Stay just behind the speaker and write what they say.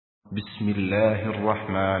بسم الله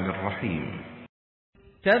الرحمن الرحيم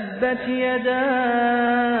تبت يدا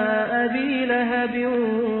أبي لهب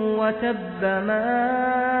وتب ما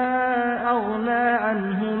أغنى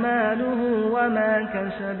عنه ماله وما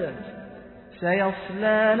كسب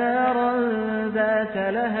سيصلى نارا ذات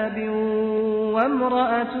لهب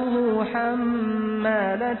وامرأته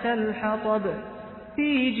حمالة الحطب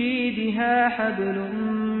في جيدها حبل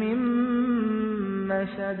من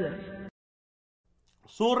مسد.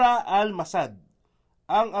 Sura Al-Masad,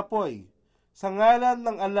 ang apoy. Sa ngalan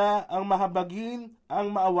ng ala ang mahabagin,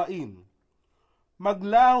 ang maawain.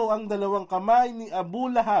 Maglaho ang dalawang kamay ni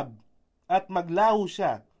Abu Lahab at maglaho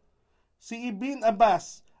siya. Si Ibn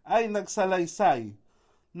Abbas ay nagsalaysay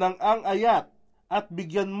ng ang ayat at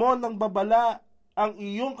bigyan mo ng babala ang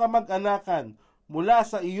iyong kamag-anakan mula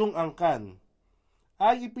sa iyong angkan.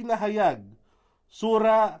 Ay ipinahayag,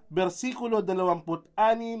 Sura, versikulo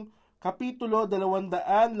 26, Kapitulo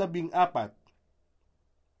 214.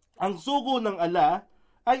 Ang sugo ng ala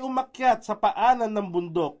ay umakyat sa paanan ng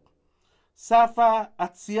bundok. Safa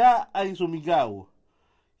at siya ay sumigaw.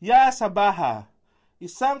 Ya Sabaha,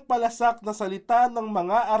 isang palasak na salita ng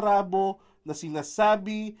mga Arabo na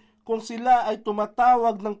sinasabi kung sila ay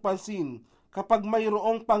tumatawag ng pansin kapag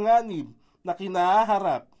mayroong panganib na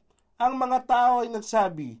kinaharap. Ang mga tao ay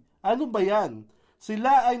nagsabi, ano ba yan?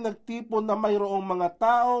 Sila ay nagtipon na mayroong mga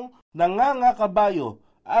taong nangangakabayo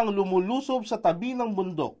ang lumulusob sa tabi ng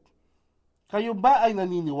bundok. Kayo ba ay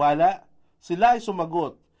naniniwala? Sila ay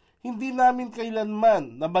sumagot, hindi namin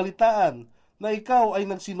kailanman nabalitaan na ikaw ay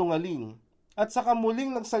nagsinungaling. At saka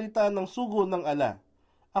muling nagsalita ng sugo ng ala,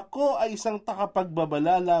 ako ay isang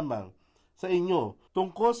takapagbabala lamang sa inyo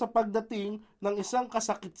tungkol sa pagdating ng isang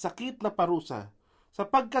kasakit-sakit na parusa. Sa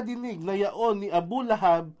pagkadinig na yaon ni Abu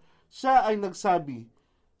Lahab, siya ay nagsabi,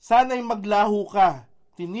 sana'y maglaho ka,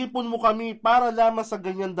 tinipon mo kami para lamang sa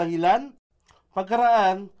ganyan dahilan?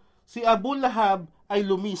 Pagkaraan, si Abu Lahab ay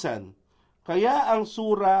lumisan, kaya ang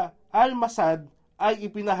Sura Al-Masad ay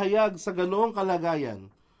ipinahayag sa ganoong kalagayan.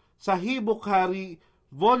 Sahih Bukhari,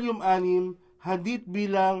 Volume 6, Hadith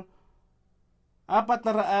bilang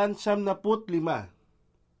 475.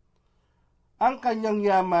 Ang kanyang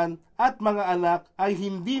yaman at mga anak ay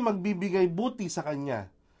hindi magbibigay buti sa kanya.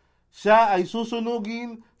 Siya ay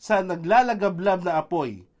susunugin sa naglalagablab na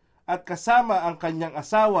apoy at kasama ang kanyang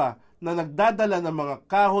asawa na nagdadala ng mga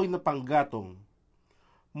kahoy na panggatong.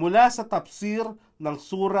 Mula sa tafsir ng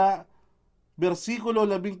Sura, versikulo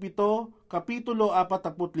 17, Kapitulo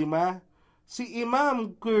 45, si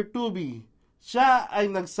Imam Qurtubi, siya ay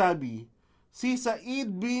nagsabi, si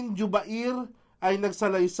Sa'id bin Jubair ay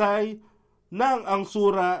nagsalaysay ng ang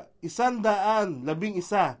Sura 111,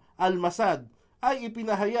 Al-Masad, ay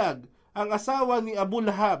ipinahayag, ang asawa ni Abu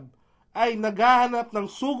Lahab ay naghahanap ng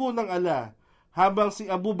sugo ng ala, habang si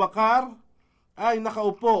Abu Bakar ay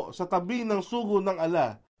nakaupo sa tabi ng sugo ng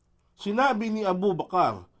ala. Sinabi ni Abu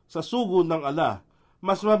Bakar sa sugo ng ala,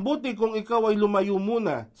 mas mabuti kung ikaw ay lumayo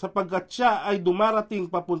muna sapagkat siya ay dumarating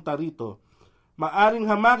papunta rito. Maaring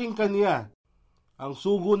hamakin kaniya. Ang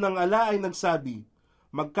sugo ng ala ay nagsabi,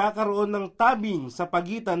 magkakaroon ng tabing sa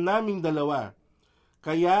pagitan naming dalawa.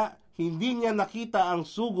 Kaya hindi niya nakita ang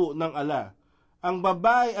sugo ng ala. Ang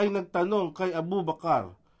babae ay nagtanong kay Abu Bakar,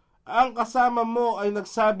 ang kasama mo ay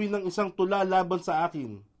nagsabi ng isang tula laban sa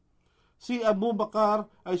akin. Si Abu Bakar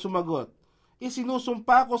ay sumagot,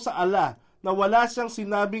 isinusumpa ko sa ala na wala siyang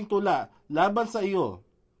sinabing tula laban sa iyo.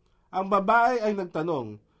 Ang babae ay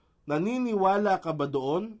nagtanong, naniniwala ka ba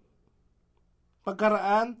doon?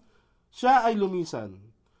 Pagkaraan, siya ay lumisan.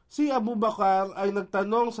 Si Abu Bakar ay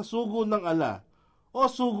nagtanong sa sugo ng ala, o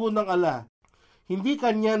sugo ng ala, hindi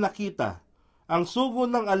kanya nakita. Ang sugo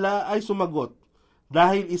ng ala ay sumagot,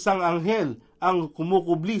 dahil isang anghel ang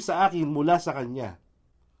kumukubli sa akin mula sa kanya.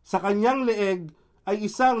 Sa kanyang leeg ay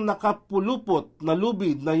isang nakapulupot na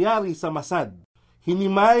lubid na yari sa masad,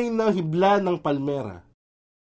 hinimay na hibla ng palmera.